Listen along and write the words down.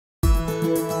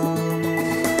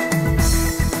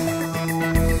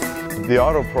The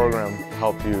auto program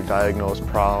helps you diagnose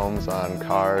problems on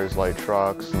cars like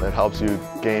trucks. It helps you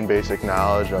gain basic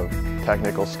knowledge of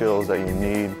technical skills that you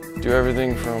need. Do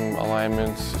everything from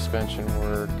alignment, suspension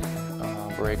work,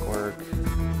 brake work.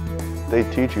 They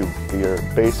teach you your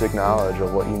basic knowledge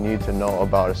of what you need to know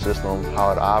about a system,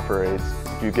 how it operates.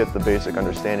 If you get the basic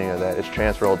understanding of that, it's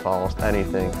transferable to almost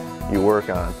anything you work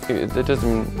on. It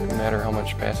doesn't matter how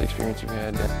much past experience you've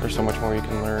had, there's so much more you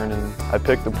can learn. I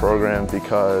picked the program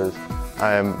because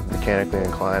I am mechanically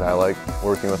inclined. I like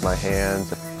working with my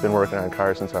hands. I've been working on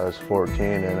cars since I was 14,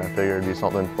 and I figured it'd be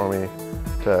something for me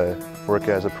to work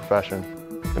as a profession.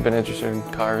 I've been interested in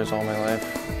cars all my life.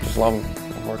 Just love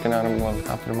working on them, love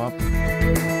topping them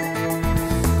up.